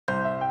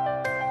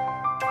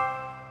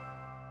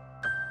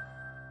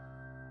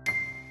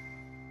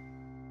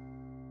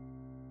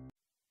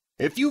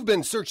If you've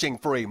been searching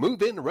for a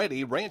move-in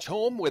ready ranch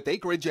home with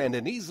acreage and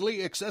an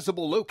easily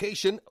accessible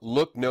location,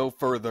 look no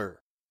further.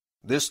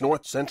 This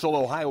north central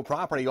Ohio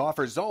property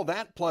offers all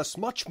that plus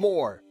much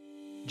more.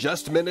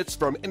 Just minutes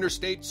from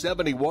Interstate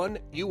 71,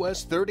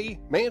 US 30,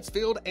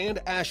 Mansfield,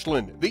 and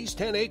Ashland, these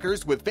 10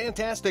 acres with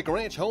fantastic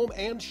ranch home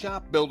and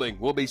shop building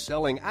will be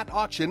selling at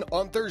auction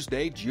on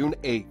Thursday, June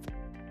 8th.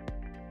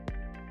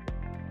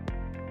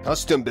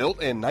 Custom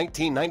built in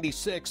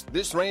 1996,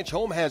 this ranch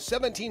home has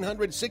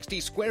 1,760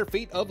 square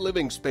feet of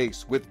living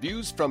space with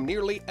views from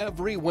nearly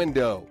every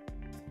window.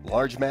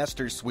 Large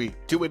master suite,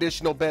 2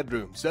 additional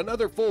bedrooms,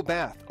 another full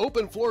bath,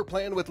 open floor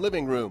plan with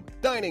living room,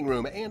 dining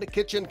room and a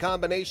kitchen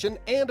combination,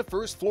 and a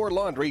first floor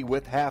laundry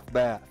with half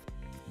bath.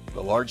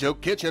 The large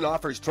oak kitchen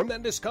offers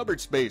tremendous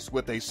cupboard space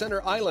with a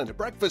center island,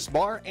 breakfast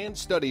bar, and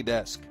study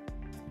desk.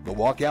 The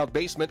walkout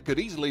basement could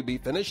easily be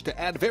finished to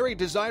add very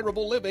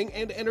desirable living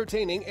and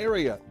entertaining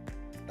area.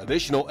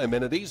 Additional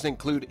amenities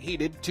include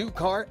heated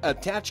 2-car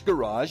attached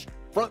garage,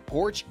 front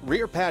porch,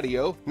 rear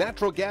patio,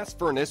 natural gas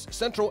furnace,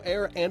 central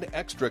air, and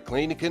extra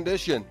clean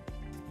condition.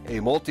 A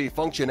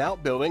multi-function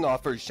outbuilding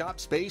offers shop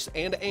space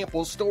and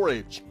ample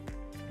storage.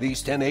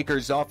 These 10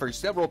 acres offer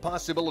several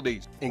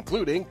possibilities,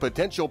 including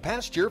potential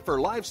pasture for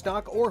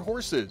livestock or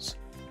horses.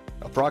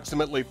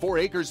 Approximately 4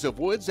 acres of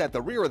woods at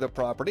the rear of the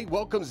property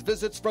welcomes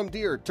visits from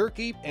deer,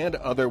 turkey, and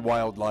other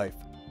wildlife.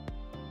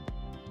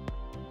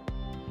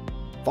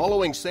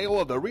 Following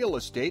sale of the real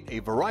estate, a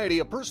variety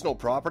of personal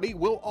property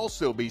will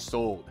also be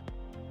sold.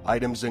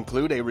 Items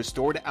include a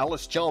restored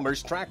Alice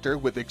Chalmers tractor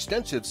with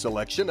extensive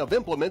selection of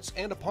implements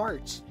and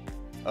parts,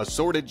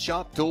 assorted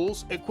shop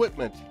tools,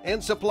 equipment,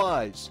 and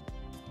supplies.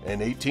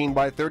 An 18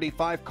 by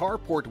 35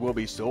 carport will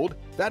be sold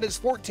that is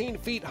 14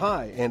 feet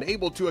high and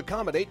able to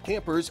accommodate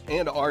campers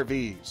and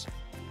RVs.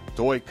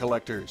 Toy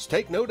collectors,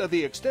 take note of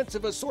the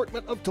extensive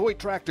assortment of toy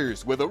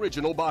tractors with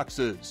original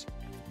boxes.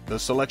 The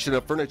selection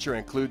of furniture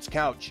includes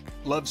couch,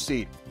 love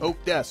seat,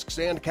 oak desks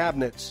and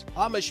cabinets,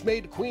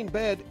 Amish-made queen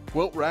bed,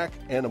 quilt rack,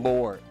 and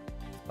more.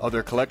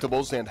 Other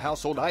collectibles and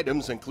household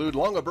items include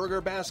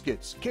Longaberger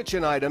baskets,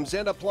 kitchen items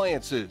and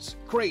appliances,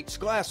 crates,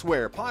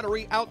 glassware,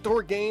 pottery,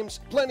 outdoor games,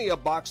 plenty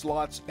of box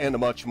lots, and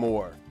much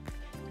more.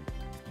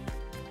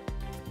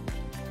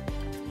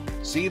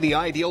 See the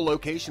ideal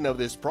location of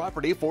this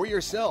property for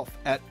yourself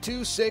at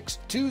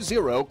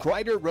 2620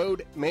 Crider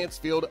Road,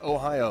 Mansfield,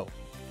 Ohio.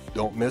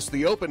 Don't miss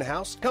the open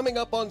house coming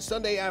up on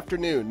Sunday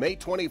afternoon, May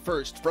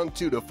 21st from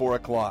 2 to 4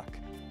 o'clock.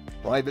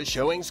 Private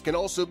showings can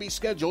also be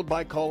scheduled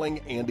by calling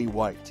Andy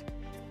White.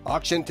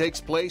 Auction takes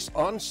place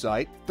on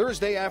site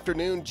Thursday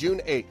afternoon,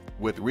 June 8th,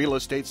 with real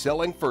estate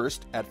selling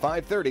first at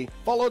 5:30,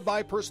 followed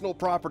by personal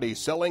property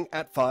selling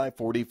at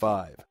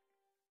 5:45.